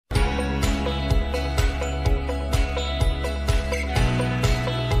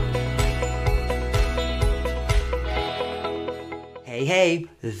Hey,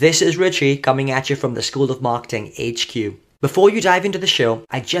 this is Richie coming at you from the School of Marketing HQ. Before you dive into the show,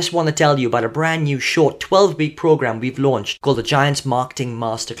 I just want to tell you about a brand new short 12-week program we've launched called the Giants Marketing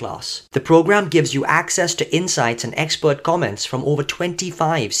Masterclass. The program gives you access to insights and expert comments from over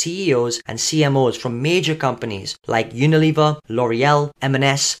 25 CEOs and CMOs from major companies like Unilever, L'Oreal,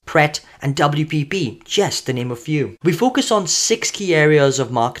 M&S, Pret, and WPP, just to name a few. We focus on 6 key areas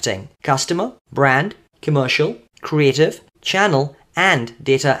of marketing: customer, brand, commercial, creative, channel, and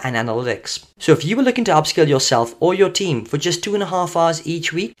data and analytics. So if you were looking to upskill yourself or your team for just 2.5 hours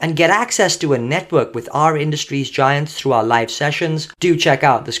each week and get access to a network with our industry's giants through our live sessions, do check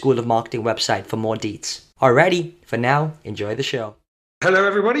out the School of Marketing website for more deets. Alrighty, for now, enjoy the show. Hello,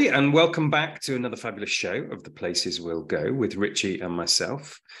 everybody, and welcome back to another fabulous show of The Places We'll Go with Richie and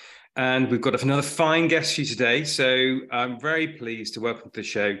myself. And we've got another fine guest for you today. So I'm very pleased to welcome to the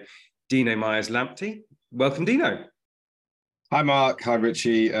show Dino Myers-Lamptey. Welcome, Dino. Hi, Mark. Hi,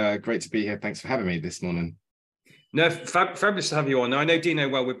 Richie. Great to be here. Thanks for having me this morning. No, fabulous to have you on. Now, I know Dino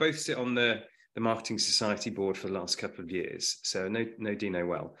well. We both sit on the Marketing Society board for the last couple of years, so know Dino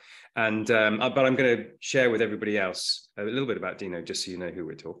well. And but I'm going to share with everybody else a little bit about Dino, just so you know who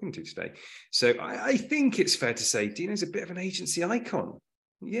we're talking to today. So I think it's fair to say Dino's a bit of an agency icon.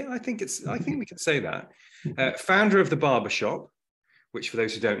 Yeah, I think we can say that. Founder of The Barbershop, which for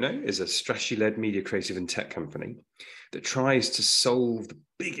those who don't know is a strategy-led media creative and tech company that tries to solve the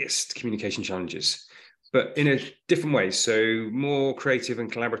biggest communication challenges, but in a different way. So more creative and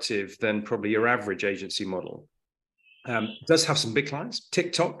collaborative than probably your average agency model. Does have some big clients.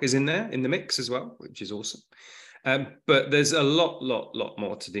 TikTok is in there in the mix as well, which is awesome. But there's a lot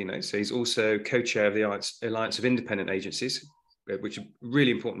more to Dino. So he's also co-chair of the Alliance of Independent Agencies, which is a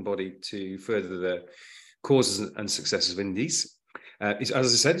really important body to further the causes and successes of indies. As I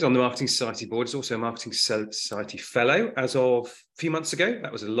said, he's on the Marketing Society board. He's also a Marketing Society fellow as of a few months ago.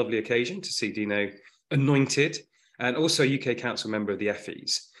 That was a lovely occasion to see Dino anointed, and also a UK Council member of the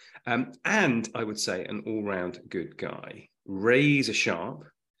FEs. And I would say an all-round good guy, razor sharp,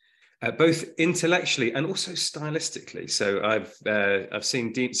 both intellectually and also stylistically. So I've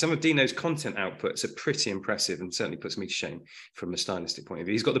seen some of Dino's content outputs are pretty impressive, and certainly puts me to shame from a stylistic point of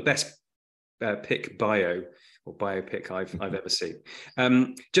view. He's got the best pick biopic I've ever seen.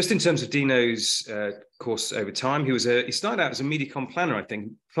 Just in terms of Dino's course over time, he started out as a MediaCom planner, I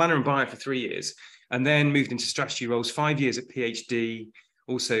think, planner and buyer for 3 years, and then moved into strategy roles, 5 years at PhD,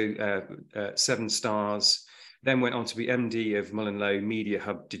 also 7 stars, then went on to be MD of Mullen-Lowe Media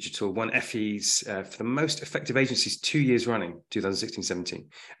Hub Digital, won FEs for the most effective agencies 2 years running, 2016-17.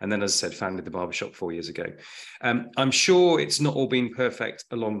 And then, as I said, founded The Barbershop 4 years ago. I'm sure it's not all been perfect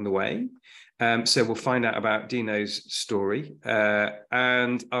along the way. So we'll find out about Dino's story.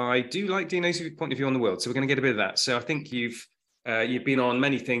 And I do like Dino's point of view on the world. So we're going to get a bit of that. So I think you've been on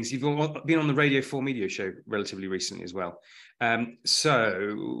many things. You've been on the Radio 4 Media show relatively recently as well.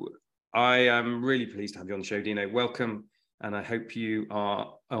 So I am really pleased to have you on the show, Dino. Welcome. And I hope you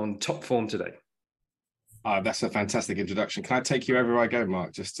are on top form today. That's a fantastic introduction. Can I take you wherever I go,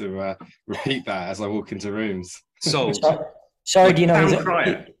 Mark, just to repeat that as I walk into rooms? Sold. Sorry,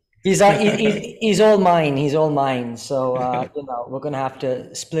 Dino. He's all mine. He's all mine. So, we're going to have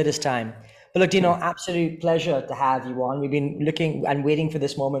to split his time. But look, Dino, absolute pleasure to have you on. We've been looking and waiting for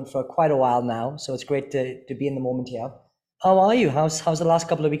this moment for quite a while now. So it's great to be in the moment here. How are you? How's the last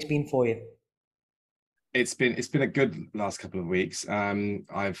couple of weeks been for you? It's been a good last couple of weeks.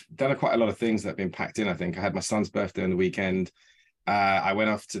 I've done quite a lot of things that have been packed in, I think. I had my son's birthday on the weekend. I went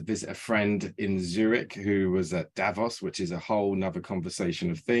off to visit a friend in Zurich who was at Davos, which is a whole nother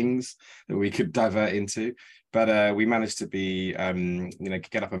conversation of things that we could divert into. But we managed to be,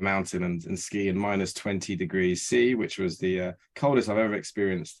 get up a mountain and ski in minus 20 degrees C, which was the coldest I've ever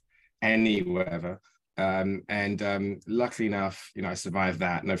experienced anywhere. Luckily enough, I survived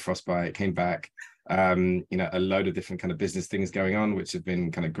that. No frostbite. Came back. A load of different kind of business things going on, which have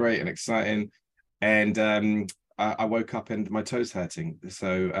been kind of great and exciting. And I woke up and my toes hurting.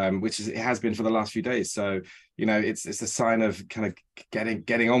 So, it has been for the last few days. So, it's a sign of kind of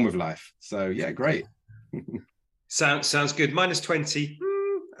getting on with life. So, yeah, great. Sounds good. Minus 20.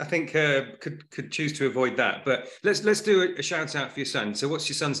 I think could choose to avoid that. But let's do a shout out for your son. So, what's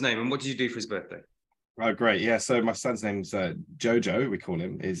your son's name, and what did you do for his birthday? Oh, great. Yeah. So my son's name's Jojo. We call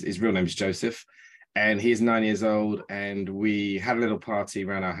him. His real name is Joseph. And he's 9 years old, and we had a little party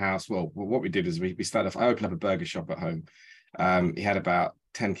around our house. Well, what we did is we started off, I opened up a burger shop at home. He had about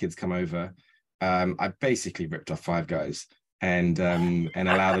 10 kids come over. I basically ripped off 5 guys and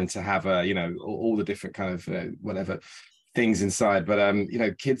allowed them to have all the different kind of whatever things inside. But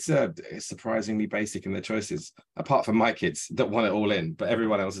kids are surprisingly basic in their choices, apart from my kids that want it all in. But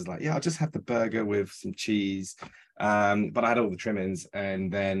everyone else is like, yeah, I'll just have the burger with some cheese. But I had all the trimmings,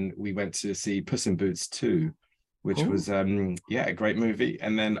 and then we went to see Puss in Boots 2, which was a great movie.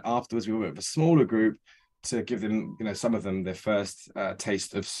 And then afterwards we went with a smaller group to give them, some of them their first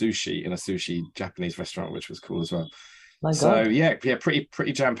taste of sushi in a sushi Japanese restaurant, which was cool as well. My So God.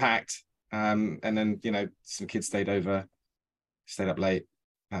 pretty jam-packed. And then some kids stayed up late.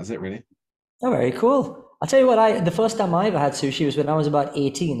 That was it, really. Oh, very cool. I'll tell you what, the first time I ever had sushi was when I was about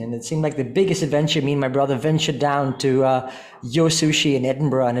 18, and it seemed like the biggest adventure. Me and my brother ventured down to Yo Sushi in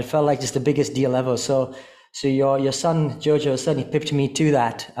Edinburgh, and it felt like just the biggest deal ever. So your son, Jojo, certainly pipped me to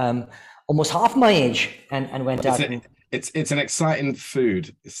that, almost half my age, and went out. It's an exciting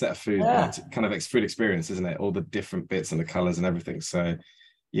set of food, Yeah. kind of food experience, isn't it? All the different bits and the colors and everything. So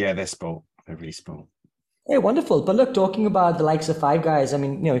yeah, they're spoiled. They're really spoiled. Hey, wonderful. But look, talking about the likes of Five Guys, I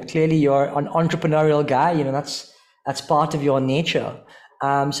mean, clearly you're an entrepreneurial guy. That's part of your nature.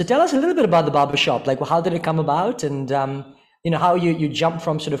 So tell us a little bit about the barbershop. Like, how did it come about, and how you jumped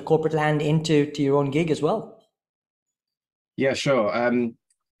from sort of corporate land into your own gig as well. Yeah, sure.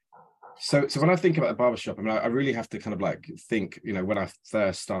 So when I think about the barbershop, I mean, I really have to kind of like think, when I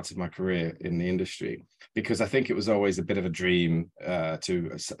first started my career in the industry, because I think it was always a bit of a dream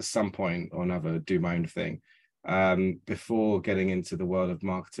to at some point or another do my own thing. Before getting into the world of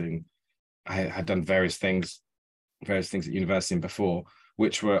marketing, I had done various things at university and before,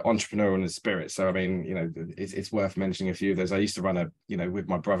 which were entrepreneurial in the spirit. So I mean, it's worth mentioning a few of those. I used to run with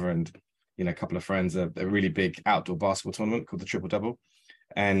my brother and a couple of friends, a really big outdoor basketball tournament called the Triple Double.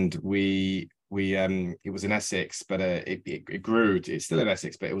 And it was in Essex, but it grew. It's still in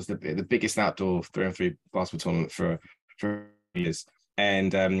Essex, but it was the biggest outdoor 3-on-3 basketball tournament for years.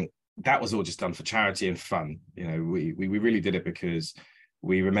 And that was all just done for charity and fun. We really did it because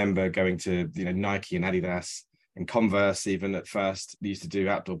we remember going to Nike and Adidas and Converse. Even at first, they used to do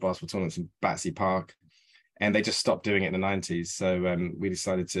outdoor basketball tournaments in Battersea Park, and they just stopped doing it in the 90s. So we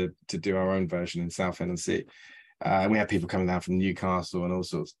decided to do our own version in Southend and see. We had people coming down from Newcastle and all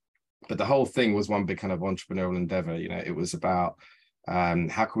sorts, but the whole thing was one big kind of entrepreneurial endeavor. It was about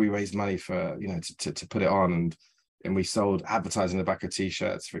how can we raise money for to put it on, and we sold advertising the back of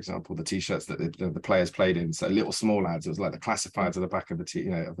t-shirts, for example, the t-shirts that the players played in. So little small ads. It was like the classifieds at the back of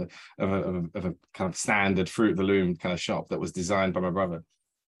the of a kind of standard Fruit of the Loom kind of shop that was designed by my brother.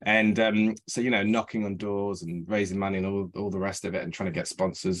 And so knocking on doors and raising money and all the rest of it, and trying to get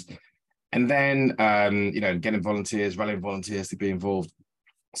sponsors. And then, getting volunteers, rallying volunteers to be involved.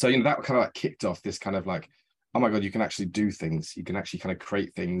 So, that kind of like kicked off this kind of like, oh my God, you can actually do things. You can actually kind of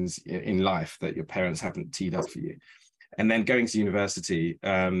create things in life that your parents haven't teed up for you. And then going to university,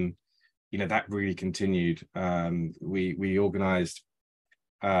 that really continued. We organized,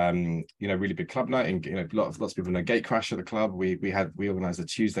 really big club night, and lots of people know Gatecrash at the club. We organized a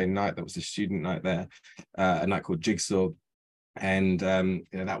Tuesday night that was a student night there, a night called Jigsaw. And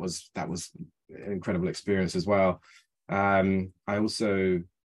that was an incredible experience as well. We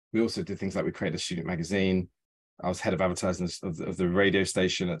also did things like we created a student magazine. I was head of advertising of the radio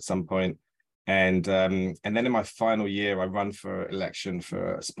station at some point, and then in my final year, I ran for election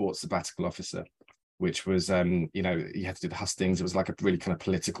for a sports sabbatical officer, which was you had to do the hustings. It was like a really kind of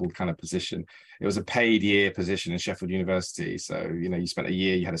political kind of position. It was a paid year position in Sheffield University, so you spent a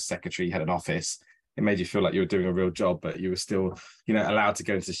year, you had a secretary, you had an office. It made you feel like you were doing a real job, but you were still, allowed to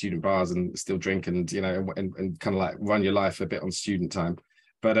go into student bars and still drink and kind of like run your life a bit on student time.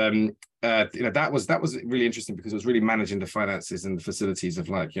 But that was really interesting because it was really managing the finances and the facilities of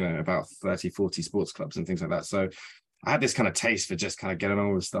about 30, 40 sports clubs and things like that. So I had this kind of taste for just kind of getting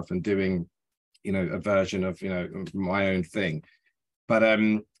on with stuff and doing, a version of, my own thing. But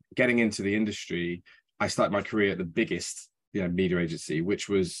getting into the industry, I started my career at the biggest, media agency, which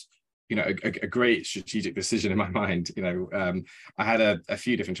was a great strategic decision in my mind. I had a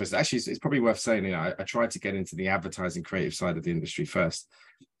few different choices. Actually, it's probably worth saying, I tried to get into the advertising creative side of the industry first,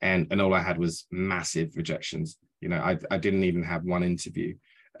 and all I had was massive rejections. I didn't even have one interview.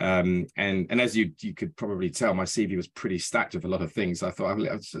 And as you could probably tell, my CV was pretty stacked with a lot of things. I thought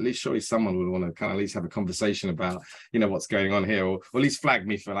at least surely someone would want to kind of at least have a conversation about, what's going on here, or at least flag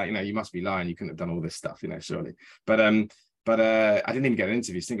me for you must be lying. You couldn't have done all this stuff, surely. But I didn't even get an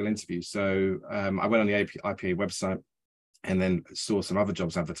interview, single interview. So I went on the IPA website and then saw some other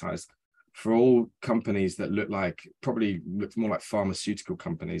jobs advertised for all companies that probably looked more like pharmaceutical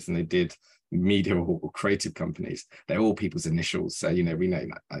companies than they did media or creative companies. They're all people's initials. So, we know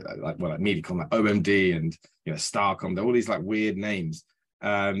like Mediacom, like OMD and, Starcom. They're all these like weird names.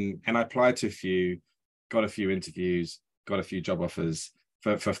 And I applied to a few, got a few interviews, got a few job offers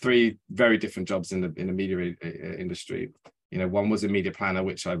for three very different jobs in the media industry. One was a media planner,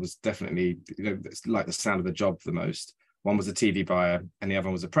 which I was definitely, like the sound of the job the most. One was a TV buyer, and the other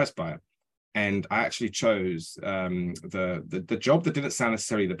one was a press buyer. And I actually chose the job that didn't sound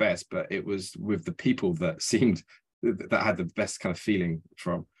necessarily the best, but it was with the people that had the best kind of feeling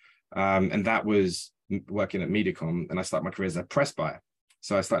from. And that was working at Mediacom, and I started my career as a press buyer.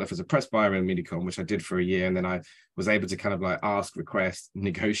 So I started off as a press buyer in Mediacom, which I did for a year, and then I was able to kind of like ask, request,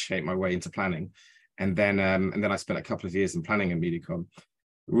 negotiate my way into planning. And then I spent a couple of years in planning in Mediacom.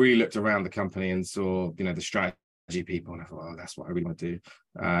 Really looked around the company and saw, the strategy people, and I thought, oh, that's what I really want to do.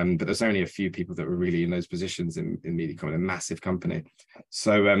 But there's only a few people that were really in those positions in Mediacom, in a massive company.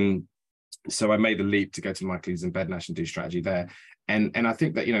 So I made the leap to go to Michael Leeds and Bednash and do strategy there. And I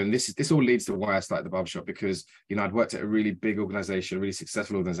think that, and this all leads to why I started the barbershop, because, I'd worked at a really big organization, a really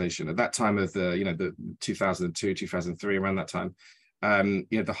successful organization at that time of the 2002, 2003, around that time.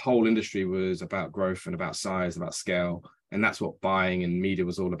 The whole industry was about growth and about size, about scale. And that's what buying and media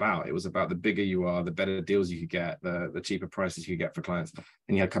was all about. It was about the bigger you are, the better deals you could get, the cheaper prices you could get for clients.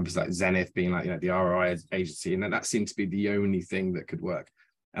 And you had companies like Zenith being like, the ROI agency. And that seemed to be the only thing that could work.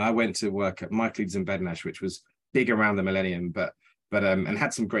 And I went to work at Michael Leeds and Bednash, which was big around the millennium, but and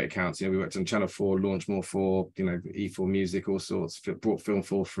had some great accounts. We worked on Channel 4, Launchmore 4, E4 Music, all sorts, brought Film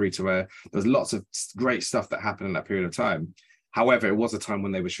 4 free to air. There's lots of great stuff that happened in that period of time. However, it was a time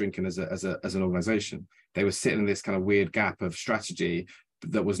when they were shrinking as an organization. They were sitting in this kind of weird gap of strategy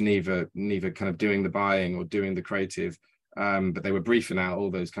that was neither kind of doing the buying or doing the creative, but they were briefing out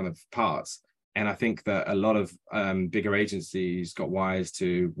all those kind of parts. And I think that a lot of bigger agencies got wise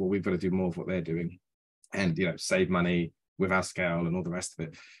to, well, we've got to do more of what they're doing and, save money with our scale and all the rest of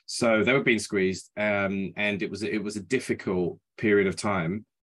it. So they were being squeezed, and it was a difficult period of time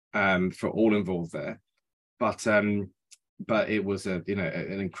for all involved there. But it was an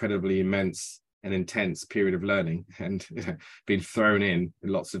incredibly immense and intense period of learning and being thrown in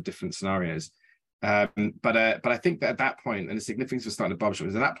lots of different scenarios. But I think that at that point, and the significance of starting a barbershop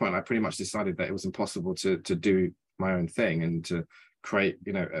is, at that point I pretty much decided that it was impossible to do my own thing and to create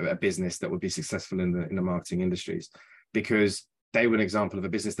a business that would be successful in the marketing industries, because they were an example of a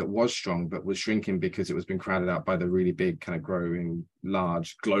business that was strong but was shrinking because it was being crowded out by the really big kind of growing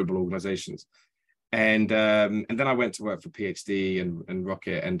large global organizations. And then I went to work for PhD and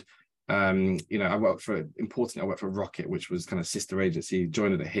Rocket, and I worked for Rocket, which was kind of sister agency,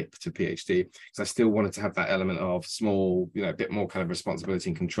 joined at the hip to PhD, because I still wanted to have that element of small, a bit more kind of responsibility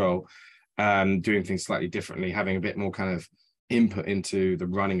and control, doing things slightly differently, having a bit more kind of input into the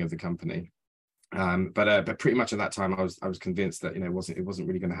running of the company. But pretty much at that time, I was convinced that it wasn't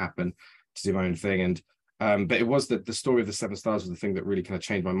really going to happen to do my own thing. And but it was the story of the 7 Stars was the thing that really kind of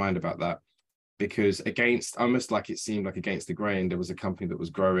changed my mind about that. Because almost like it seemed like against the grain, there was a company that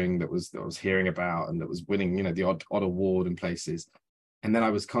was growing, that I was hearing about, and that was winning, the odd award in places. And then I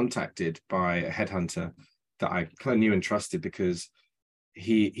was contacted by a headhunter that I kind of knew and trusted, because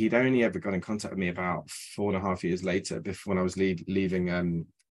he'd only ever got in contact with me about 4.5 years later, before when I was leaving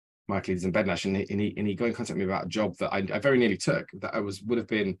Michael Leeds and Bednash, and he got in contact with me about a job that I very nearly took, that would have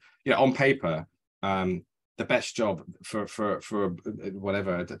been, on paper, the best job for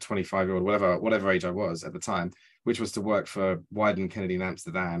whatever, the 25-year-old, whatever age I was at the time, which was to work for Wieden Kennedy in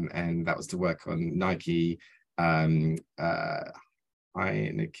Amsterdam, and that was to work on Nike, Heineken,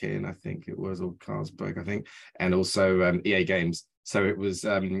 I think it was, or Carlsberg, I think, and also EA Games. So it was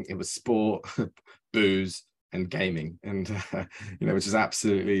sport, booze, and gaming, and which is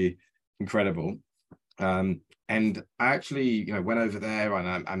absolutely incredible. And I actually went over there,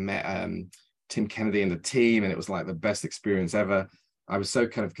 and I met Tim Kennedy and the team, and it was like the best experience ever. I was so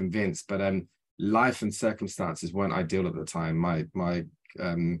kind of convinced, but life and circumstances weren't ideal at the time. My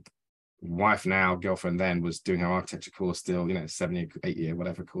wife, now girlfriend then, was doing her architecture course still, 7-8-year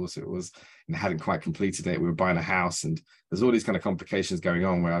whatever course it was, and hadn't quite completed it. We were buying a house, and there's all these kind of complications going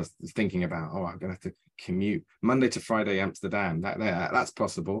on, where I was thinking about, I'm gonna have to commute Monday to Friday Amsterdam. That's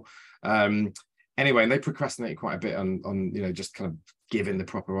possible. Anyway, and they procrastinated quite a bit on just kind of giving the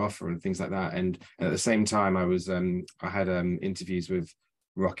proper offer and things like that. And at the same time, I had interviews with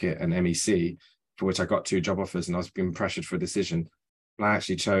Rocket and MEC, for which I got 2 job offers, and I was being pressured for a decision. And I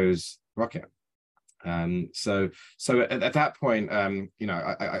actually chose Rocket. So at that point,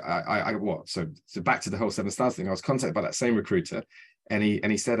 so back to the whole 7 Stars thing. I was contacted by that same recruiter, and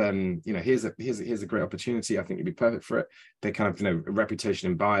he said, here's a great opportunity. I think you'd be perfect for it. They kind of, a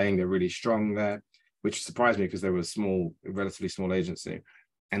reputation in buying. They're really strong there, which surprised me, because they were a relatively small agency.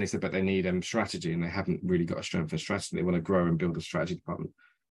 And he said, but they need strategy, and they haven't really got a strength in strategy. They want to grow and build a strategy department.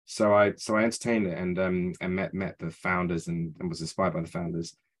 So I entertained it and met the founders and was inspired by the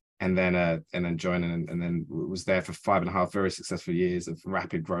founders, and then joined and then was there for 5.5 very successful years of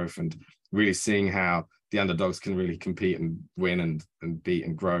rapid growth, and really seeing how the underdogs can really compete and win and beat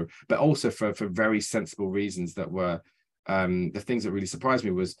and grow, but also for very sensible reasons that were the things that really surprised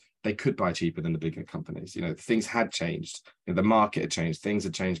me was they could buy cheaper than the bigger companies. You know, things had changed, you know, the market had changed, things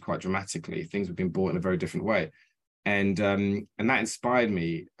had changed quite dramatically, things were being bought in a very different way. And that inspired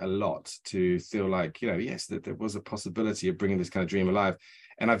me a lot to feel like, you know, yes, that there was a possibility of bringing this kind of dream alive.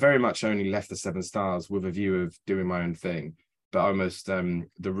 And I very much only left the 7 Stars with a view of doing my own thing, but almost the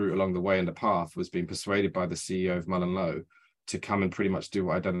route along the way and the path was being persuaded by the CEO of Mullen Lowe to come and pretty much do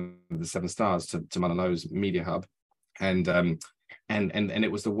what I'd done with the 7 Stars to Mullen Lowe's media hub. And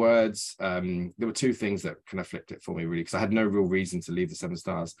it was the words. There were 2 things that kind of flipped it for me, really, because I had no real reason to leave the 7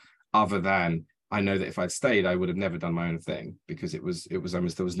 Stars other than I know that if I'd stayed, I would have never done my own thing, because it was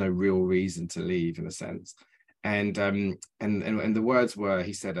almost, there was no real reason to leave, in a sense. And the words were,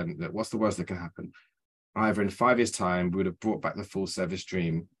 he said, what's the worst that can happen? Either in 5 years' time, we would have brought back the full service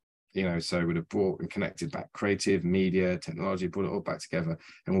dream, you know, so we would have brought and connected back creative, media, technology, brought it all back together,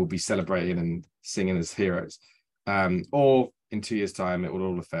 and we'll be celebrating and singing as heroes. Or in 2 years' time, it will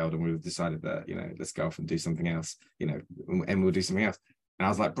all have failed, and we've decided that, you know, let's go off and do something else, you know, and we'll do something else. And I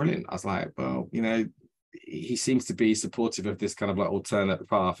was like, brilliant. I was like, well, you know, he seems to be supportive of this kind of like alternate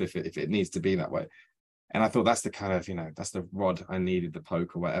path if it needs to be that way. And I thought that's the kind of, you know, that's the rod I needed, the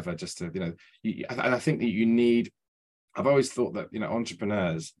poke or whatever, just to, you know, and I think that you need, I've always thought that, you know,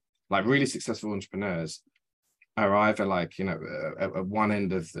 entrepreneurs, like really successful entrepreneurs, are either like, you know, at one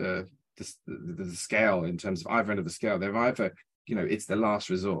end of the scale, in terms of either end of the scale, they're either, you know, it's the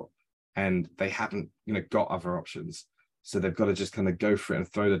last resort and they haven't, you know, got other options. So they've got to just kind of go for it and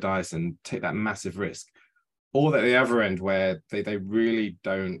throw the dice and take that massive risk. Or at the other end, where they really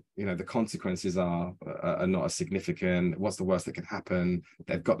don't, you know, the consequences are not as significant. What's the worst that can happen?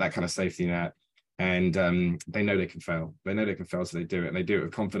 They've got that kind of safety net, and they know they can fail. They know they can fail, so they do it, and they do it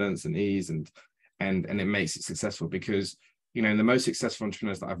with confidence and ease, and it makes it successful. Because, you know, in the most successful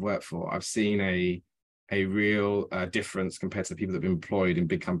entrepreneurs that I've worked for, I've seen a real difference compared to the people that have been employed in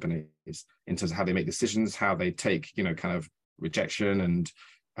big companies in terms of how they make decisions, how they take, you know, kind of rejection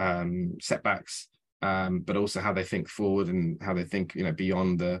and setbacks, but also how they think forward and how they think, you know,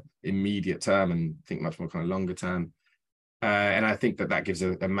 beyond the immediate term and think much more kind of longer term. And I think that gives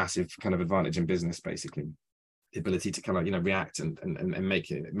a massive kind of advantage in business, basically, the ability to kind of, you know, react and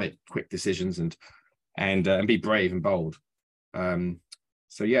make quick decisions and be brave and bold.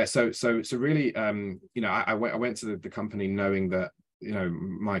 So yeah, so really, you know, I went to the company knowing that, you know,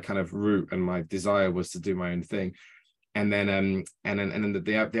 my kind of route and my desire was to do my own thing, and then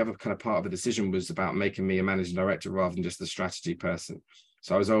the other kind of part of the decision was about making me a managing director rather than just a strategy person.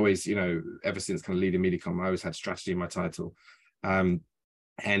 So I was always, you know, ever since kind of leading MediaCom, I always had strategy in my title, and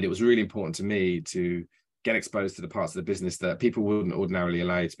it was really important to me to get exposed to the parts of the business that people wouldn't ordinarily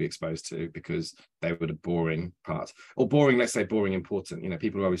allow you to be exposed to, because they were the boring parts, or boring, let's say boring important. You know,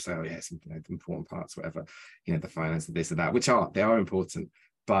 people always say, oh yes, you know, the important parts, whatever, you know, the finance, this or that, which they are important,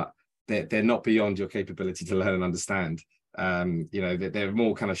 but they're not beyond your capability to learn and understand. You know, they're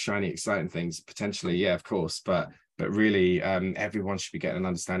more kind of shiny, exciting things, potentially, yeah, of course, but really, everyone should be getting an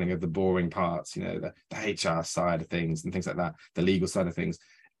understanding of the boring parts, you know, the HR side of things and things like that, the legal side of things.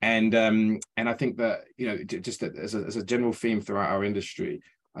 And I think that, you know, just as a general theme throughout our industry,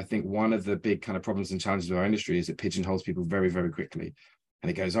 I think one of the big kind of problems and challenges of our industry is it pigeonholes people very, very quickly. And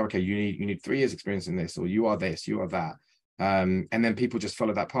it goes, oh, okay, you need 3 years experience in this, or you are this, you are that. And then people just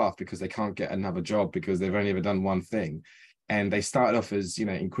follow that path because they can't get another job because they've only ever done one thing. And they started off as, you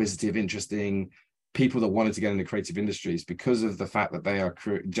know, inquisitive, interesting people that wanted to get into creative industries because of the fact that they are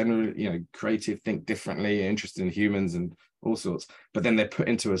generally, you know, creative, think differently, interested in humans and all sorts. But then they're put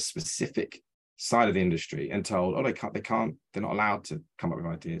into a specific side of the industry and told, oh, they're not allowed to come up with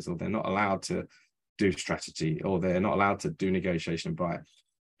ideas, or they're not allowed to do strategy, or they're not allowed to do negotiation and buy.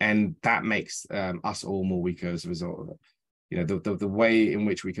 And that makes us all more weaker as a result of it. You know, the way in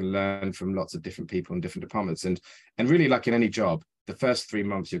which we can learn from lots of different people in different departments, and really, like in any job, the first 3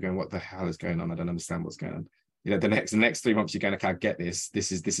 months you're going, what the hell is going on? I don't understand what's going on. You know, the next 3 months you're going, okay, I get this.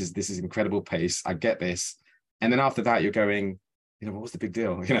 This is incredible pace. I get this. And then after that, you're going, you know, what was the big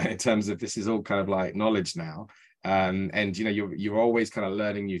deal? You know, in terms of this is all kind of like knowledge now. And you know, you're always kind of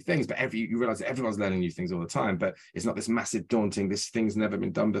learning new things, but you realize that everyone's learning new things all the time. But it's not this massive daunting, this thing's never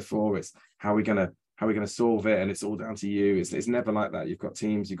been done before. It's how are we gonna solve it? And it's all down to you. It's never like that. You've got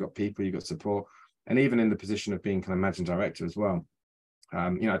teams, you've got people, you've got support. And even in the position of being kind of managing director as well,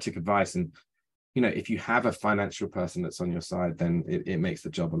 you know, I took advice and if you have a financial person that's on your side, then it makes the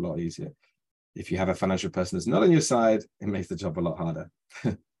job a lot easier. If you have a financial person that's not on your side, it makes the job a lot harder.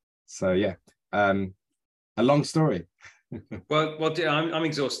 So yeah, a long story. Well, I'm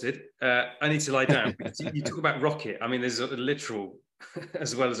exhausted. I need to lie down. You talk about rocket. I mean, there's a literal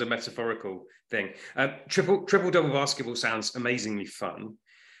as well as a metaphorical thing. Triple double basketball sounds amazingly fun.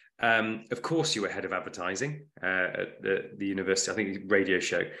 Of course, you were head of advertising at the university, I think radio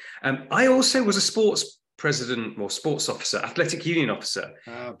show. I also was a sports president or sports officer, athletic union officer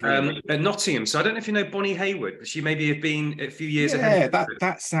at Nottingham. So I don't know if you know Bonnie Hayward, but she maybe have been a few years ahead. Yeah,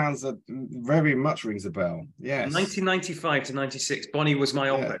 that sounds very much rings a bell. Yes. 1995 to 96, Bonnie was my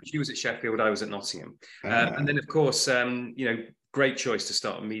oppo. She was at Sheffield, I was at Nottingham. And then, of course, great choice to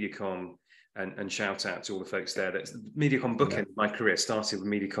start Mediacom. And shout out to all the folks there. That's Mediacom bookend my career. Started with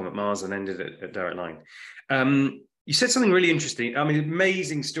Mediacom at Mars and ended at Direct Line. You said something really interesting. I mean,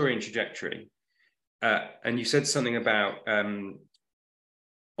 amazing story and trajectory. And you said something about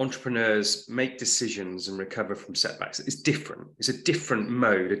entrepreneurs make decisions and recover from setbacks. It's different. It's a different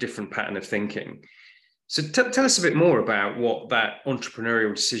mode, a different pattern of thinking. So tell us a bit more about what that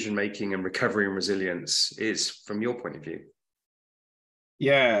entrepreneurial decision making and recovery and resilience is from your point of view.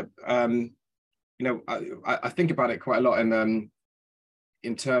 Yeah. I think about it quite a lot, and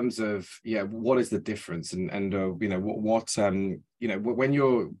in terms of what is the difference, and when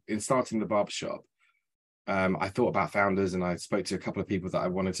you're starting the barbershop, I thought about founders, and I spoke to a couple of people that I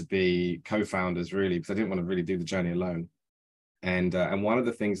wanted to be co-founders, really, because I didn't want to really do the journey alone. And one of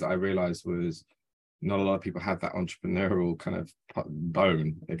the things that I realized was not a lot of people have that entrepreneurial kind of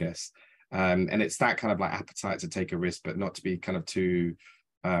bone, I guess, and it's that kind of like appetite to take a risk, but not to be kind of too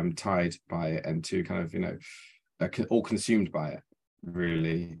tied by it and to kind of all consumed by it,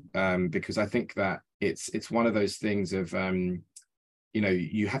 really, because I think that it's one of those things of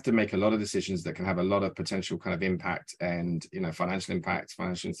you have to make a lot of decisions that can have a lot of potential kind of impact, and financial impact,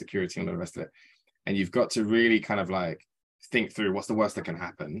 financial insecurity, and all the rest of it, and you've got to really kind of like think through what's the worst that can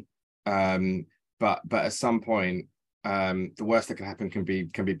happen, but at some point the worst that can happen can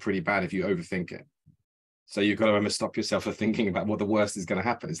be pretty bad if you overthink it. So you've got to almost stop yourself from thinking about what the worst is going to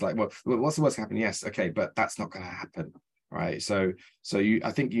happen. It's like, well, what's the worst happen? Yes, okay, but that's not going to happen, right? So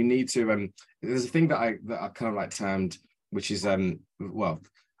I think you need to. There's a thing that I kind of like termed, which is well,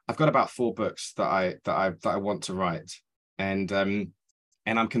 I've got about 4 books that I want to write, and I'm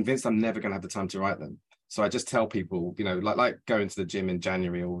convinced I'm never going to have the time to write them. So I just tell people, like going to the gym in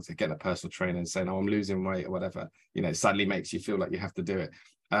January or to get a personal trainer and saying, oh, I'm losing weight or whatever, suddenly makes you feel like you have to do it.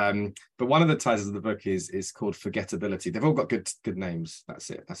 But one of the titles of the book is called Forgettability. They've all got good names. That's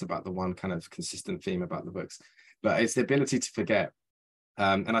it. That's about the one kind of consistent theme about the books. But it's the ability to forget.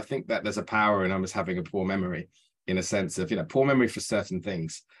 And I think that there's a power in almost having a poor memory, in a sense of, poor memory for certain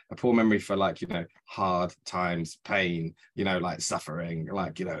things, a poor memory for like, hard times, pain, like suffering,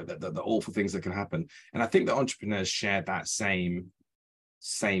 like, the awful things that can happen. And I think that entrepreneurs share that same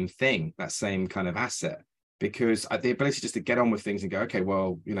thing, that same kind of asset. Because the ability just to get on with things and go, okay,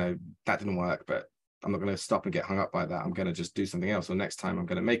 well, that didn't work, but I'm not going to stop and get hung up by that. I'm going to just do something else, or next time I'm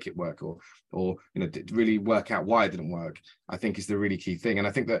going to make it work, or really work out why it didn't work, I think is the really key thing. And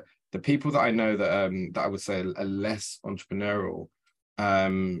I think that the people that I know that I would say are less entrepreneurial,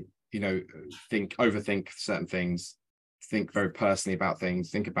 overthink certain things, think very personally about things,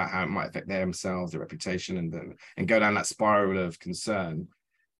 think about how it might affect themselves, their reputation, and go down that spiral of concern.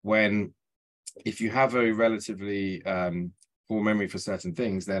 When if you have a relatively poor memory for certain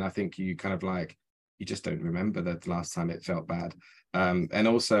things, then I think you kind of like, you just don't remember the last time it felt bad. And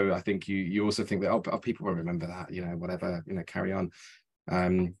also, I think you also think that, oh, people won't remember that, whatever, carry on.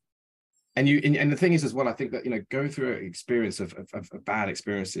 And the thing is as well, I think that, go through an experience of bad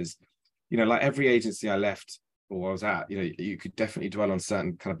experiences, like every agency I left or I was at, you could definitely dwell on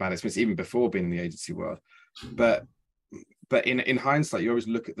certain kind of bad experiences, even before being in the agency world. But in hindsight, you always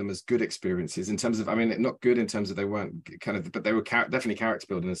look at them as good experiences in terms of, not good in terms of they weren't kind of, but they were definitely character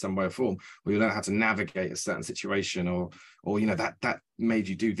building in some way or form, where you learn how to navigate a certain situation, or that made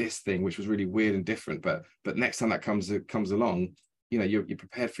you do this thing, which was really weird and different. But next time that comes along, you're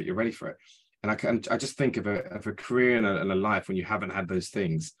prepared for it, you're ready for it. And I just think of a career and a life when you haven't had those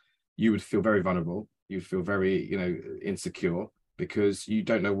things, you would feel very vulnerable, you would feel very, insecure, because you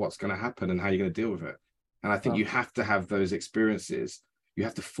don't know what's going to happen and how you're going to deal with it. And I think you have to have those experiences. You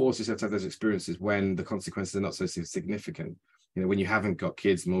have to force yourself to have those experiences when the consequences are not so significant. When you haven't got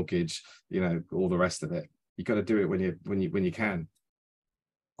kids, mortgage, all the rest of it. You got to do it when you can.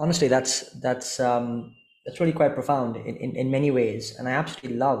 Honestly, that's really quite profound in many ways, and I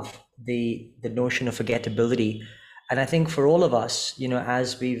absolutely love the notion of forgettability. And I think for all of us,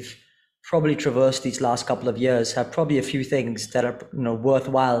 as we've probably traversed these last couple of years have probably a few things that are,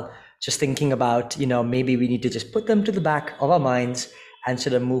 worthwhile just thinking about. Maybe we need to just put them to the back of our minds and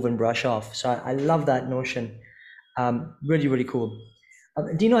sort of move and brush off. So I love that notion. Really, really cool.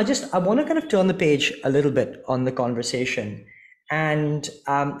 Dino, I want to kind of turn the page a little bit on the conversation. And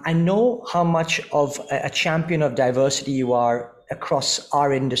I know how much of a champion of diversity you are across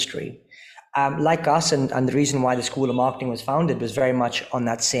our industry. Like us, and the reason why the School of Marketing was founded was very much on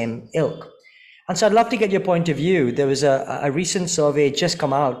that same ilk. And so I'd love to get your point of view. There was a recent survey just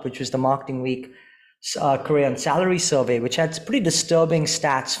come out, which was the Marketing Week Career and Salary Survey, which had pretty disturbing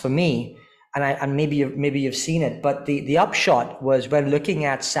stats for me. And maybe you've seen it, but the upshot was when looking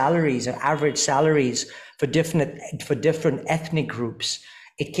at salaries and average salaries for different ethnic groups,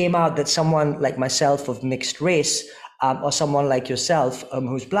 it came out that someone like myself of mixed race, or someone like yourself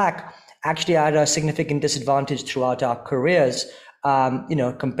who's Black, actually had a significant disadvantage throughout our careers,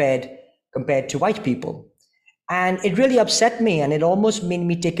 compared to white people. And it really upset me, and it almost made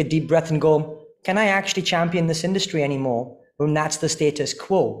me take a deep breath and go, can I actually champion this industry anymore when that's the status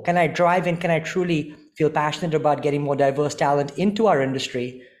quo? Can I drive in? Can I truly feel passionate about getting more diverse talent into our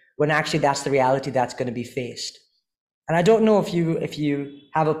industry when actually that's the reality that's going to be faced? And I don't know if you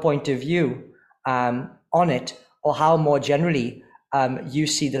have a point of view on it, or how more generally you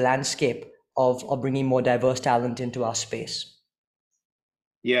see the landscape of bringing more diverse talent into our space.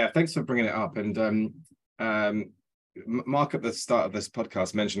 Yeah, thanks for bringing it up. And Mark at the start of this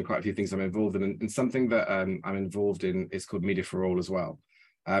podcast mentioned quite a few things I'm involved in, and something that I'm involved in is called Media for All as well.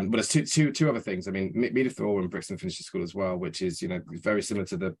 But it's two other things. I mean, Media for All and Brixton Finished School as well, which is very similar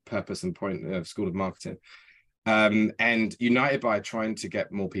to the purpose and point of School of Marketing, and united by trying to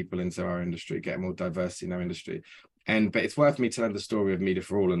get more people into our industry, get more diversity in our industry. But it's worth me telling the story of Media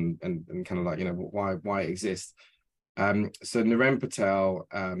for All and kind of like why it exists. So Naren Patel,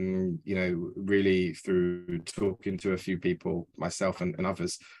 really through talking to a few people, myself and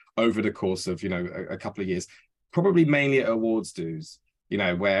others, over the course of, a couple of years, probably mainly at awards dues,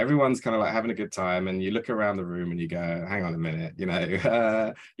 where everyone's kind of like having a good time, and you look around the room and you go, hang on a minute,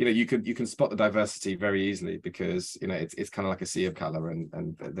 you can spot the diversity very easily, because, it's kind of like a sea of color,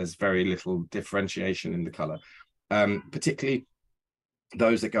 and there's very little differentiation in the color, particularly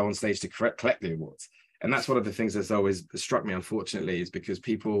those that go on stage to collect the awards. And that's one of the things that's always struck me, unfortunately, is because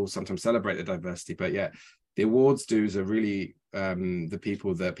people sometimes celebrate the diversity, but yet the awards dues are really the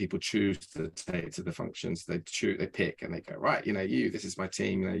people that people choose to take to the functions. They pick, and they go, right, this is my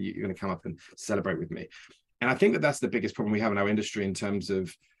team, you're going to come up and celebrate with me. And I think that that's the biggest problem we have in our industry, in terms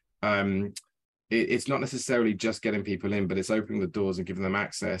of it's not necessarily just getting people in, but it's opening the doors and giving them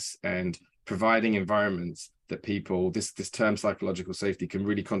access and providing environments that people, this term psychological safety, can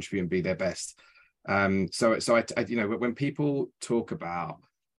really contribute and be their best. So I when people talk about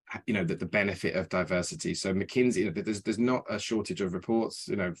the benefit of diversity, so McKinsey, there's not a shortage of reports,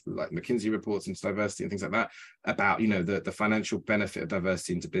 like McKinsey reports into diversity and things like that, about the financial benefit of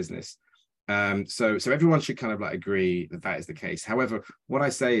diversity into business. So everyone should kind of like agree that that is the case. However, what I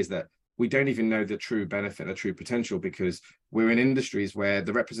say is that we don't even know the true benefit, the true potential, because we're in industries where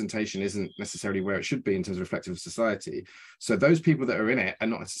the representation isn't necessarily where it should be in terms of reflective of society. So those people that are in it are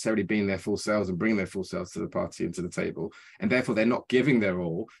not necessarily being their full selves and bringing their full selves to the party and to the table, and therefore they're not giving their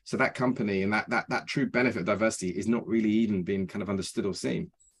all. So that company and that true benefit of diversity is not really even being kind of understood or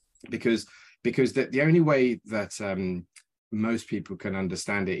seen, because the only way that most people can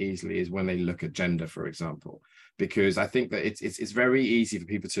understand it easily is when they look at gender, for example, because I think that it's very easy for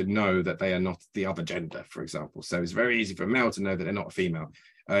people to know that they are not the other gender, for example. So it's very easy for a male to know that they're not a female,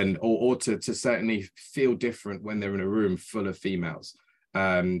 and or to certainly feel different when they're in a room full of females.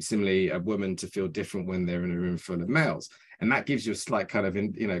 Similarly, a woman to feel different when they're in a room full of males. And that gives you a slight kind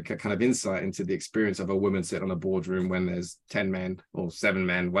of insight into the experience of a woman sitting on a boardroom when there's 10 men or 7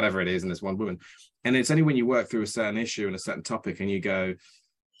 men, whatever it is, and there's one woman. And it's only when you work through a certain issue and a certain topic and you go,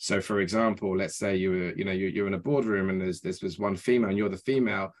 so for example, let's say you're in a boardroom and there's one female and you're the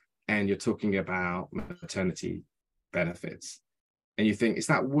female and you're talking about maternity benefits. And you think, is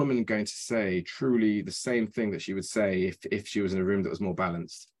that woman going to say truly the same thing that she would say if she was in a room that was more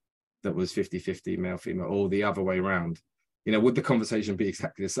balanced, that was 50-50 male, female, or the other way around? Would the conversation be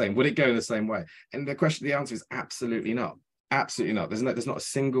exactly the same? Would it go in the same way? And the answer is absolutely not. Absolutely not. There's not a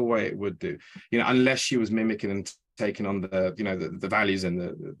single way it would do, unless she was mimicking and taking on the values and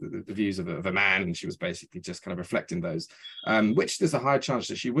the views of a man, and she was basically just kind of reflecting those, which there's a high chance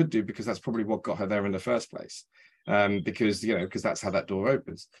that she would do, because that's probably what got her there in the first place, because that's how that door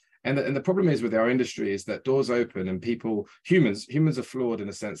opens. And the problem is with our industry is that doors open and humans are flawed in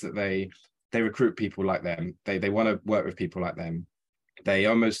the sense that they recruit people like them. They want to work with people like them. They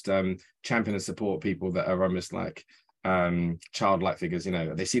almost champion and support people that are almost like childlike figures. You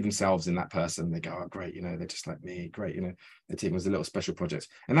know, they see themselves in that person. They go, oh, great, you know, they're just like me. Great, you know, the team was a little special project,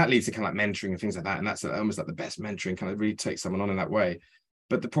 and that leads to kind of like mentoring and things like that. And that's almost like the best mentoring, kind of really takes someone on in that way.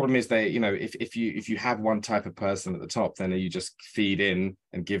 But the problem is they, you know, if you have one type of person at the top, then you just feed in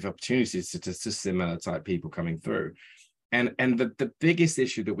and give opportunities to similar type people coming through. And the biggest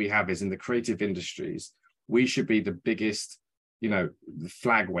issue that we have is in the creative industries, we should be the biggest, you know,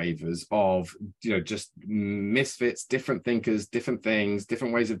 flag wavers of, you know, just misfits, different thinkers, different things,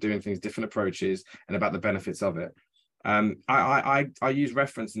 different ways of doing things, different approaches, and about the benefits of it. I use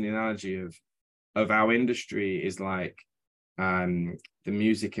reference in the analogy of our industry is like the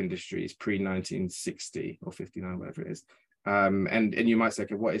music industry is pre-1960 or 59, whatever it is. And you might say,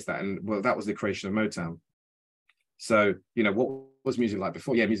 okay, what is that? And well, that was the creation of Motown. So, you know, what was music like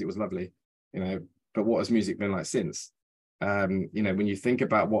before? Yeah, music was lovely, you know, but what has music been like since? You know, when you think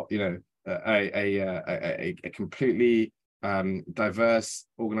about what, you know, a completely diverse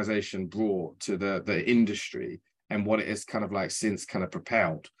organization brought to the industry and what it is kind of like since kind of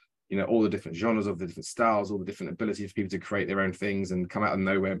propelled, you know, all the different genres of the different styles, all the different ability for people to create their own things and come out of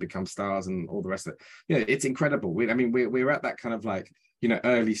nowhere and become stars and all the rest of it. You know, it's incredible. We're at that kind of like, you know,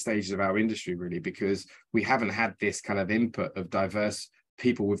 early stages of our industry, really, because we haven't had this kind of input of diverse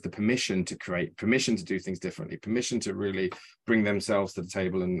people with the permission to create, permission to do things differently, permission to really bring themselves to the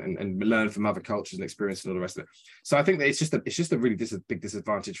table and learn from other cultures and experience and all the rest of it. So I think that it's just a really big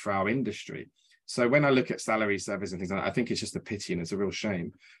disadvantage for our industry. So when I look at salary surveys and things like that, I think it's just a pity and it's a real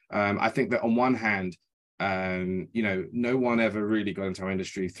shame. I think that on one hand, you know, no one ever really got into our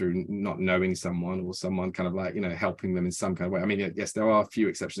industry through not knowing someone or someone kind of like, you know, helping them in some kind of way. I mean, yes, there are a few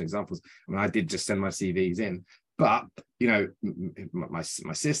exceptional examples. I mean, I did just send my CVs in, but, you know, my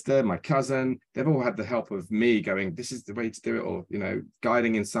sister, my cousin, they've all had the help of me going, this is the way to do it, or, you know,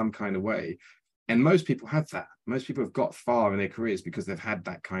 guiding in some kind of way. And most people have that. Most people have got far in their careers because they've had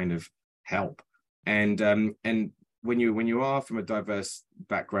that kind of help. And when you are from a diverse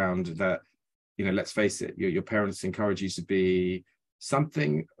background that, you know, let's face it, your parents encourage you to be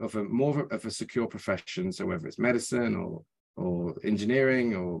something of a more of a secure profession. So whether it's medicine or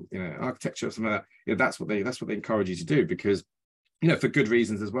engineering or, you know, architecture or something like that, you know, that's what they encourage you to do, because, you know, for good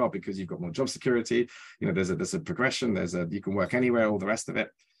reasons as well, because you've got more job security, you know, there's a progression, you can work anywhere, all the rest of it.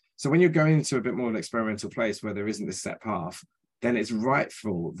 So when you're going into a bit more of an experimental place where there isn't this set path, then it's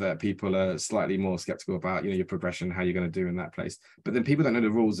rightful that people are slightly more skeptical about, you know, your progression, how you're going to do in that place. But then people don't know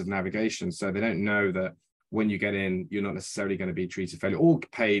the rules of navigation. So they don't know that when you get in, you're not necessarily going to be treated fairly or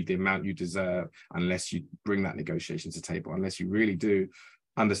paid the amount you deserve unless you bring that negotiation to the table, unless you really do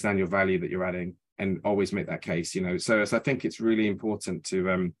understand your value that you're adding and always make that case, you know. So I think it's really important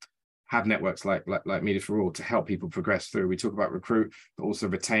to have networks like Media for All to help people progress through. We talk about recruit, but also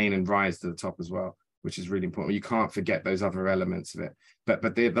retain and rise to the top as well, which is really important. You can't forget those other elements of it.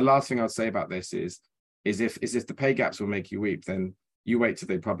 But the last thing I'd say about this is if the pay gaps will make you weep, then you wait till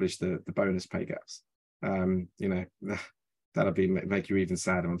they publish the bonus pay gaps. You know, that'll make you even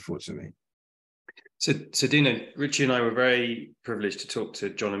sadder, unfortunately. So Dino, Richie and I were very privileged to talk to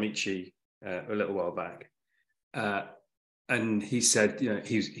John Amici a little while back, and he said, you know,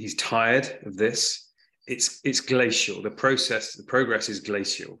 he's tired of this. It's glacial. The progress is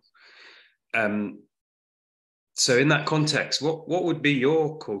glacial. So in that context, what would be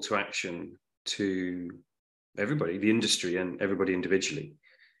your call to action to everybody, the industry and everybody individually?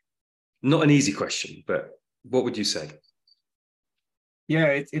 Not an easy question, but what would you say?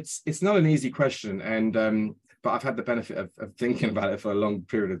 Yeah, it's not an easy question, and but I've had the benefit of thinking about it for a long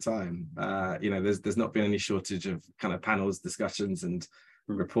period of time. You know, there's not been any shortage of kind of panels, discussions, and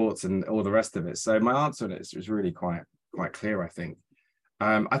reports, and all the rest of it. So my answer on it is really quite clear, I think.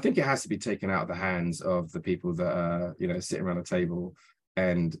 I think it has to be taken out of the hands of the people that are, you know, sitting around a table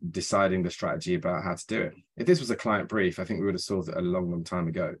and deciding the strategy about how to do it. If this was a client brief, I think we would have solved it a long time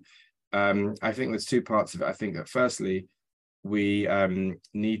ago. I think there's two parts of it. I think that firstly, we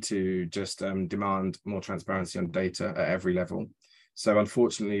need to just demand more transparency on data at every level. So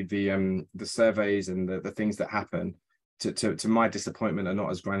unfortunately, the surveys and the things that happen, to my disappointment, are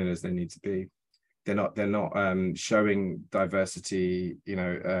not as granular as they need to be. They're not showing diversity, you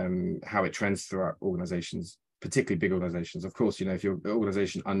know, how it trends throughout organizations, particularly big organizations. Of course, you know, if you're an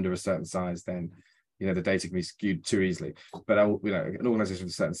organization under a certain size, then, you know, the data can be skewed too easily. But, you know, an organization of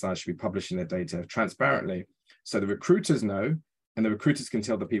a certain size should be publishing their data transparently, so the recruiters know, and the recruiters can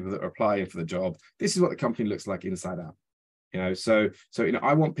tell the people that are applying for the job, this is what the company looks like inside out. You know, so you know,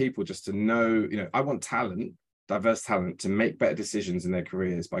 I want people just to know, you know, I want talent, diverse talent, to make better decisions in their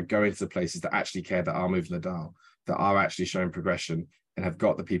careers by going to the places that actually care, that are moving the dial, that are actually showing progression, and have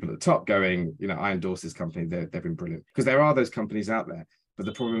got the people at the top going, I endorse this company, they've been brilliant. Because there are those companies out there, but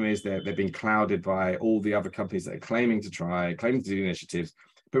the problem is they're being clouded by all the other companies that are claiming to do initiatives,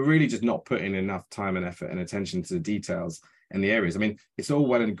 but really just not putting enough time and effort and attention to the details and the areas. I mean, it's all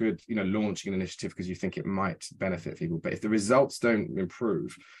well and good, launching an initiative because you think it might benefit people, but if the results don't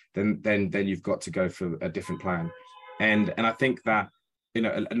improve, then you've got to go for a different plan. And I think that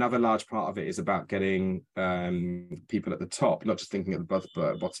another large part of it is about getting people at the top, not just thinking at the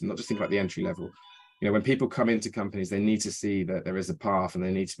bottom, not just thinking about the entry level. When people come into companies, they need to see that there is a path, and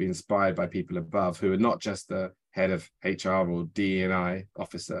they need to be inspired by people above who are not just the head of HR or DE&I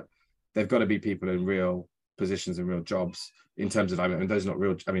officer. They've got to be people in real positions and real jobs, in terms of, those are not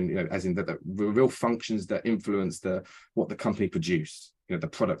real, as in the real functions that influence what the company produce, the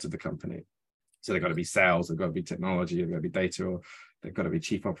product of the company. So they've got to be sales, they've got to be technology, they've got to be data, or they've got to be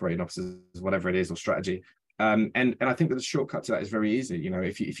chief operating officers, whatever it is, or strategy. And I think that the shortcut to that is very easy.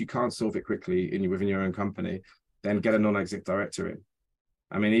 If you can't solve it quickly within your own company, then get a non-exec director in.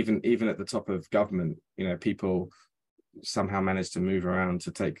 I mean, even at the top of government, people somehow manage to move around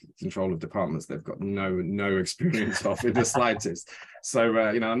to take control of departments they've got no experience of in the slightest. So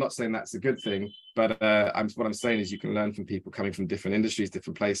I'm not saying that's a good thing, but what I'm saying is you can learn from people coming from different industries,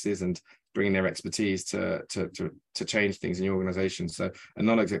 different places, and bringing their expertise to change things in your organization. So a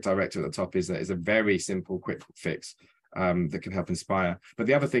non-exec director at the top is a very simple, quick fix that can help inspire. But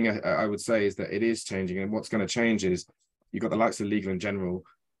the other thing I would say is that it is changing, and what's going to change is you've got the likes of Legal & General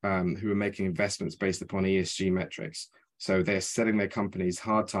who are making investments based upon ESG metrics. So they're setting their companies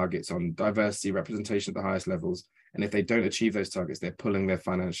hard targets on diversity, representation at the highest levels. And if they don't achieve those targets, they're pulling their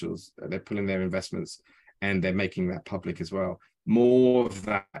financials, they're pulling their investments, and they're making that public as well. More of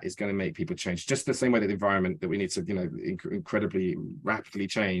that is going to make people change. Just the same way that the environment that we need to, incredibly rapidly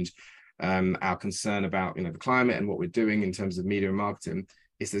change, our concern about, the climate and what we're doing in terms of media and marketing,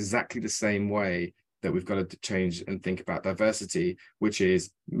 it's exactly the same way that we've got to change and think about diversity, which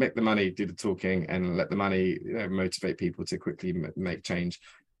is make the money do the talking and let the money motivate people to quickly make change.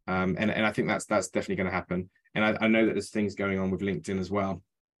 And I think that's definitely going to happen. And I know that there's things going on with LinkedIn as well,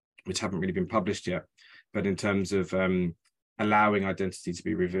 which haven't really been published yet. But in terms of allowing identity to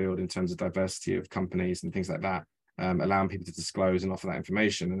be revealed, in terms of diversity of companies and things like that, allowing people to disclose and offer that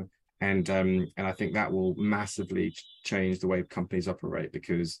information. And I think that will massively change the way companies operate,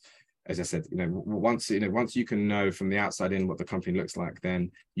 because, as I said, once you can know from the outside in what the company looks like,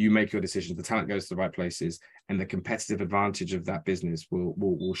 then you make your decisions, the talent goes to the right places, and the competitive advantage of that business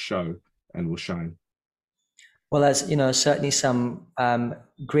will show and will shine. Well, there's certainly some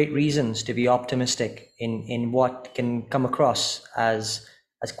great reasons to be optimistic in what can come across as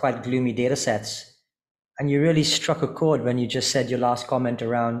quite gloomy data sets. And you really struck a chord when you just said your last comment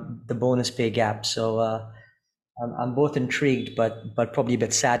around the bonus pay gap. So I'm both intrigued, but probably a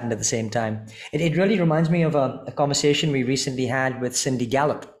bit saddened at the same time. It really reminds me of a conversation we recently had with Cindy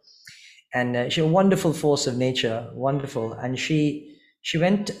Gallop, and she's a wonderful force of nature, wonderful. And she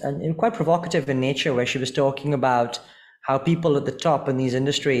went quite provocative in nature, where she was talking about how people at the top in these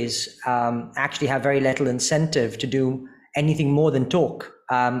industries actually have very little incentive to do anything more than talk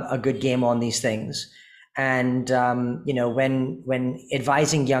a good game on these things. And when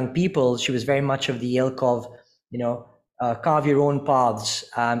advising young people, she was very much of the ilk of, carve your own paths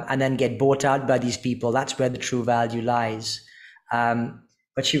and then get bought out by these people. That's where the true value lies.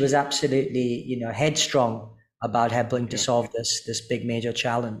 But she was absolutely, headstrong about helping to solve this big major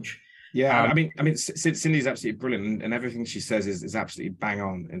challenge. Yeah, I mean, Cindy's absolutely brilliant, and everything she says is absolutely bang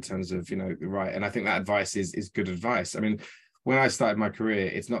on in terms of right. And I think that advice is good advice. I mean, when I started my career,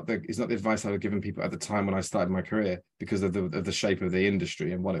 it's not the advice I was giving people at the time when I started my career, because of the shape of the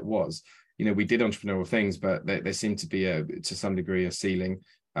industry and what it was. We did entrepreneurial things, but there seemed to be to some degree a ceiling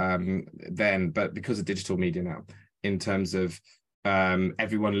then. But because of digital media now, in terms of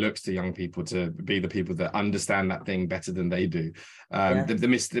everyone looks to young people to be the people that understand that thing better than they do.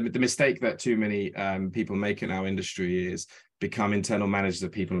 The mistake that too many people make in our industry is become internal managers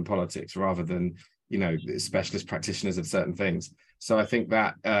of people in politics rather than specialist practitioners of certain things. So I think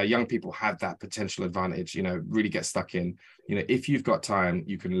that young people have that potential advantage, really get stuck in. If you've got time,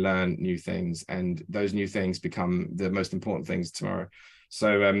 you can learn new things, and those new things become the most important things tomorrow.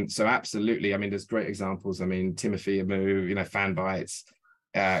 So absolutely. I mean, there's great examples. I mean, Timothy Amu, Fan Bites,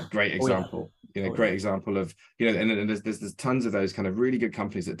 great example. Great example of, and there's tons of those kind of really good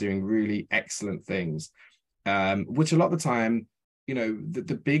companies that are doing really excellent things, which a lot of the time,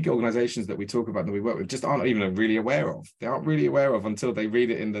 the big organizations that we talk about that we work with just aren't even really aware of. They aren't really aware of until they read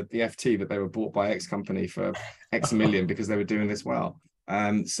it in the FT that they were bought by X company for X million because they were doing this well.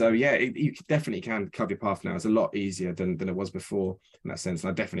 So yeah, you definitely can carve your path now. It's a lot easier than it was before in that sense,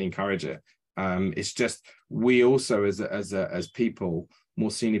 and I definitely encourage it. It's just we also as people,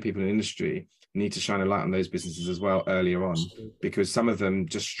 more senior people in the industry, need to shine a light on those businesses as well earlier on, because some of them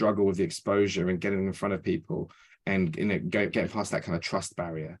just struggle with the exposure and getting in front of people and getting past that kind of trust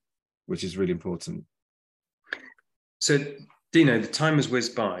barrier, which is really important. So, Dino, the time has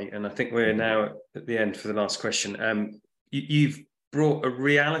whizzed by, and I think we're now at the end for the last question. You've brought a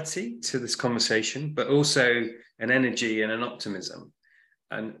reality to this conversation, but also an energy and an optimism,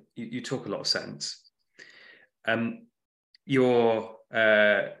 and you talk a lot of sense. You're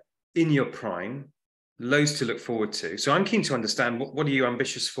in your prime, loads to look forward to. So I'm keen to understand what are you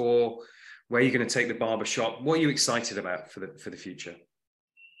ambitious for? Where are you going to take the barbershop? What are you excited about for the future?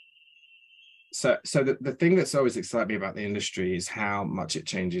 So the thing that's always excited me about the industry is how much it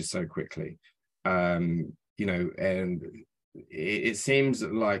changes so quickly. And it seems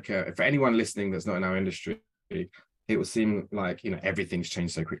like for anyone listening that's not in our industry, it will seem like everything's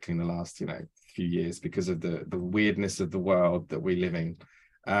changed so quickly in the last few years because of the weirdness of the world that we live in.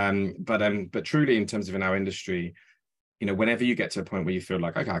 But truly, in terms of in our industry, whenever you get to a point where you feel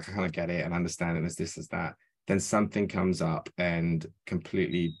like, okay, I kind of get it and understand it, there's this, there's that, then something comes up and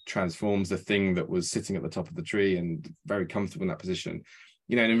completely transforms the thing that was sitting at the top of the tree and very comfortable in that position.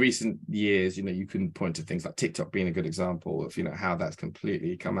 And in recent years, you can point to things like TikTok being a good example of, how that's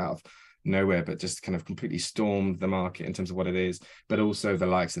completely come out of nowhere, but just kind of completely stormed the market in terms of what it is, but also the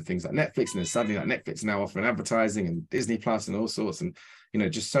likes of things like Netflix, and there's suddenly like Netflix now offering advertising and Disney Plus and all sorts, and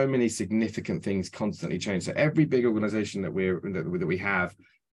just so many significant things constantly change. So every big organization that we have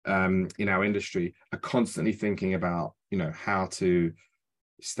in our industry are constantly thinking about how to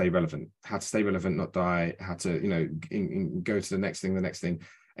stay relevant, not die, how to go to the next thing,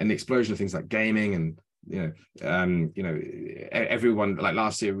 and the explosion of things like gaming and everyone, like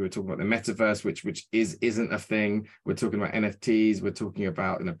last year we were talking about the metaverse, which isn't a thing. We're talking about NFTs, we're talking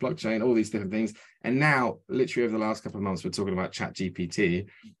about blockchain, all these different things, and now literally over the last couple of months we're talking about ChatGPT,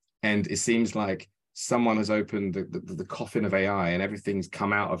 and it seems like someone has opened the coffin of AI and everything's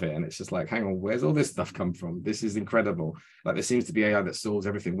come out of it, and it's just like, hang on, where's all this stuff come from? This is incredible. Like there seems to be AI that solves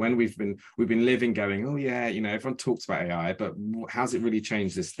everything, when we've been living going, oh yeah, everyone talks about AI, but how's it really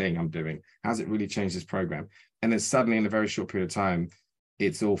changed this thing I'm doing? How's it really changed this program? And then suddenly in a very short period of time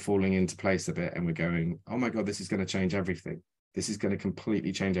it's all falling into place a bit, and we're going, oh my god, this is going to change everything. This is going to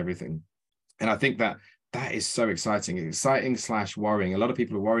completely change everything. And I think that is so exciting / worrying. A lot of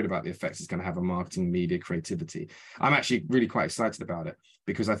people are worried about the effects it's going to have on marketing, media, creativity. I'm actually really quite excited about it,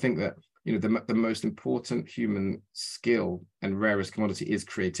 because I think that the most important human skill and rarest commodity is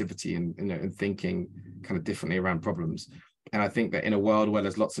creativity and thinking kind of differently around problems. And I think that in a world where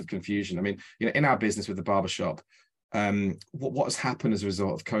there's lots of confusion, I mean, in our business with the barbershop, what has happened as a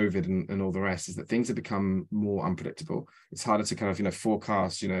result of COVID and all the rest is that things have become more unpredictable. It's harder to kind of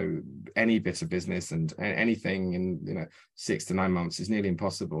forecast any bit of business, and anything in 6 to 9 months is nearly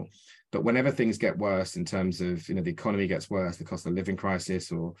impossible. But whenever things get worse in terms of the economy gets worse, the cost of living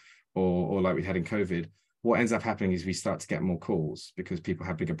crisis, or like we had in COVID, what ends up happening is we start to get more calls because people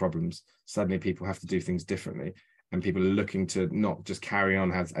have bigger problems. Suddenly people have to do things differently, and people are looking to not just carry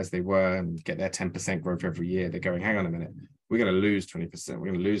on as they were and get their 10% growth every year. They're going, hang on a minute, we're going to lose 20%, we're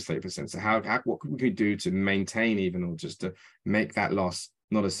going to lose 30%. So what can we do to maintain even, or just to make that loss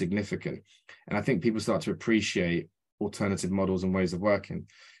not as significant? And I think people start to appreciate alternative models and ways of working.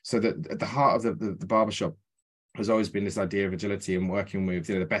 So that at the heart of the barbershop has always been this idea of agility and working with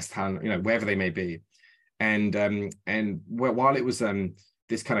the best talent, wherever they may be. And while it was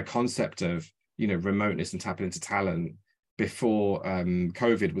this kind of concept of remoteness and tapping into talent before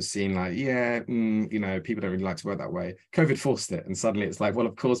COVID was seen like, people don't really like to work that way. COVID forced it, and suddenly it's like, well,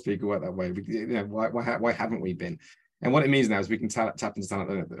 of course people work that way. Why haven't we been? And what it means now is we can tap into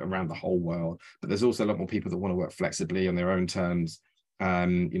talent around the whole world, but there's also a lot more people that want to work flexibly on their own terms,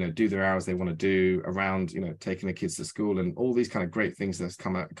 do their hours they want to do around, taking the kids to school, and all these kind of great things that's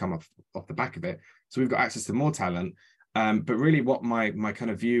come off the back of it. So we've got access to more talent. But really what my kind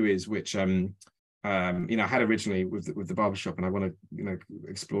of view is, which I had originally with the barbershop, and I want to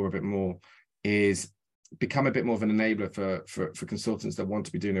explore a bit more, is become a bit more of an enabler for consultants that want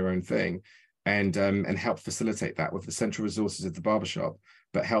to be doing their own thing, and help facilitate that with the central resources of the barbershop,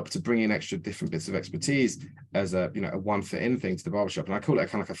 but help to bring in extra different bits of expertise as a one fit in thing to the barbershop. And I call it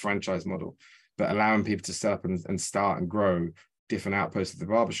kind of like a franchise model, but allowing people to set up and start and grow different outposts of the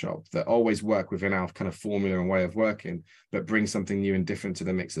barbershop that always work within our kind of formula and way of working, but bring something new and different to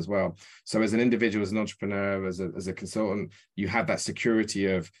the mix as well. So as an individual, as an entrepreneur, as a consultant, you have that security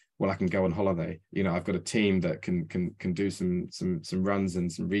of, well, I can go on holiday. You know, I've got a team that can do some runs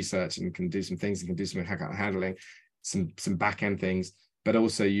and some research and can do some things and can do some handling, some back end things. But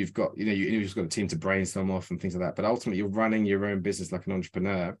also you've got, you've just got a team to brainstorm off and things like that. But ultimately you're running your own business like an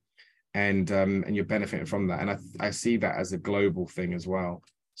entrepreneur, and you're benefiting from that. And I see that as a global thing as well.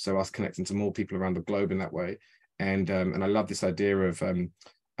 So us connecting to more people around the globe in that way. And I love this idea of a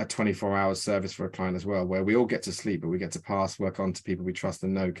 24-hour service for a client as well, where we all get to sleep, but we get to pass work on to people we trust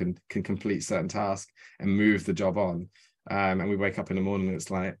and know can complete certain tasks and move the job on. And we wake up in the morning and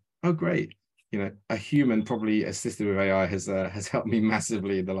it's like, oh, great. A human probably assisted with AI has helped me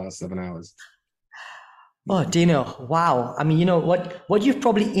massively in the last 7 hours. Oh, Dino, wow. I mean, what you've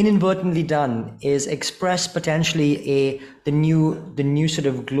probably inadvertently done is express potentially the new sort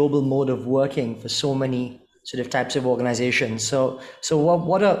of global mode of working for so many sort of types of organizations. So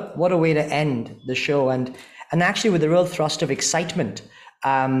what a way to end the show, and actually with a real thrust of excitement,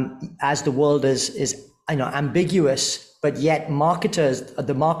 as the world is ambiguous, but yet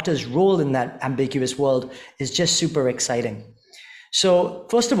the marketers' role in that ambiguous world is just super exciting. So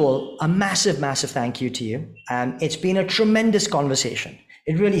first of all, a massive thank you to you. It's been a tremendous conversation.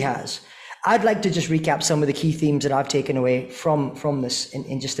 It really has. I'd like to just recap some of the key themes that I've taken away from this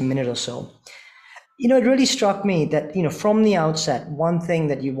in just a minute or so. It really struck me that, from the outset, one thing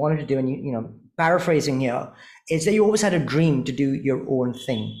that you wanted to do, and paraphrasing here, is that you always had a dream to do your own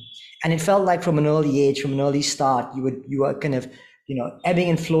thing. And it felt like from an early age, from an early start, you were kind of, ebbing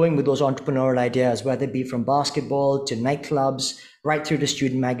and flowing with those entrepreneurial ideas, whether it be from basketball to nightclubs, right through to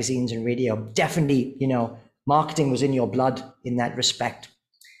student magazines and radio. Definitely, marketing was in your blood in that respect.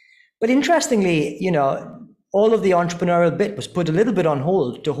 But interestingly, all of the entrepreneurial bit was put a little bit on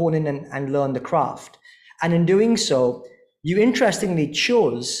hold to hone in and learn the craft. And in doing so, you interestingly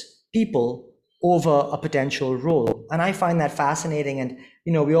chose people over a potential role. And I find that fascinating. And,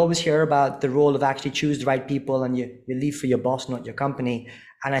 we always hear about the role of actually choose the right people and you leave for your boss, not your company.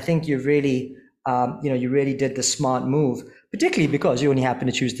 And I think you really, you really did the smart move, particularly because you only happen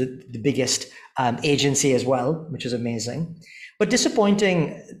to choose the biggest agency as well, which is amazing. But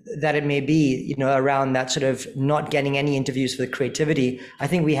disappointing that it may be, around that sort of not getting any interviews for the creativity, I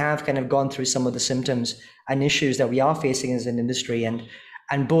think we have kind of gone through some of the symptoms and issues that we are facing as an industry, and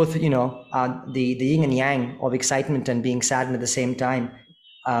both, the yin and yang of excitement and being saddened at the same time,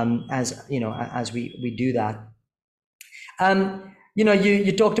 as we do that.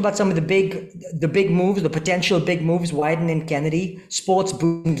 You talked about some of the big moves, the potential big moves, Wyden and Kennedy, sports,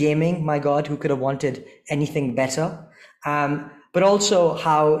 boom, gaming. My God, who could have wanted anything better? But also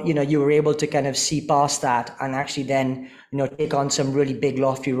how, you were able to kind of see past that and actually then, take on some really big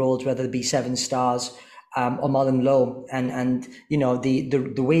lofty roles, whether it be 7 Stars or Mullen Lowe. And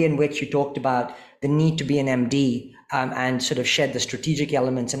the way in which you talked about the need to be an MD and sort of shed the strategic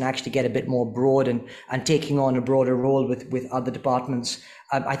elements and actually get a bit more broad and taking on a broader role with other departments,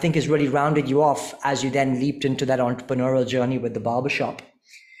 I think has really rounded you off as you then leaped into that entrepreneurial journey with the barbershop.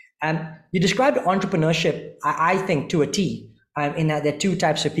 You described entrepreneurship, I think, to a T, in that there are 2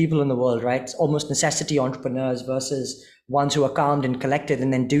 types of people in the world, right? It's almost necessity entrepreneurs versus ones who are calmed and collected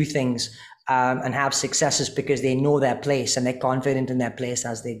and then do things and have successes because they know their place and they're confident in their place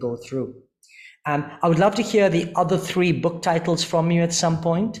as they go through. I would love to hear the other 3 book titles from you at some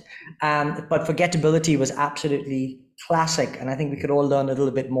point, but Forgettability was absolutely classic, and I think we could all learn a little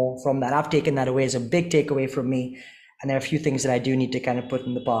bit more from that. I've taken that away as a big takeaway from me, and there are a few things that I do need to kind of put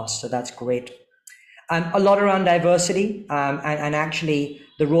in the past, so that's great. A lot around diversity and actually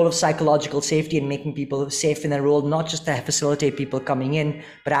the role of psychological safety and making people safe in their role, not just to facilitate people coming in,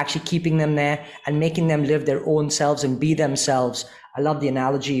 but actually keeping them there and making them live their own selves and be themselves. I love the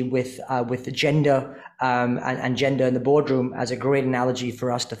analogy with gender and gender in the boardroom as a great analogy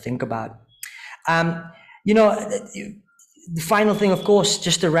for us to think about. The final thing, of course,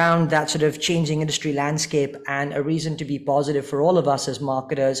 just around that sort of changing industry landscape and a reason to be positive for all of us as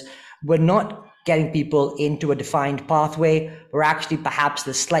marketers. We're not getting people into a defined pathway. We're actually perhaps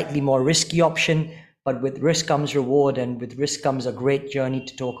the slightly more risky option, but with risk comes reward, and with risk comes a great journey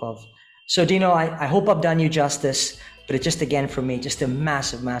to talk of. So Dino, I hope I've done you justice, but it's just, again, from me, just a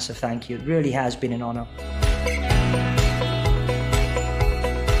massive thank you. It really has been an honor.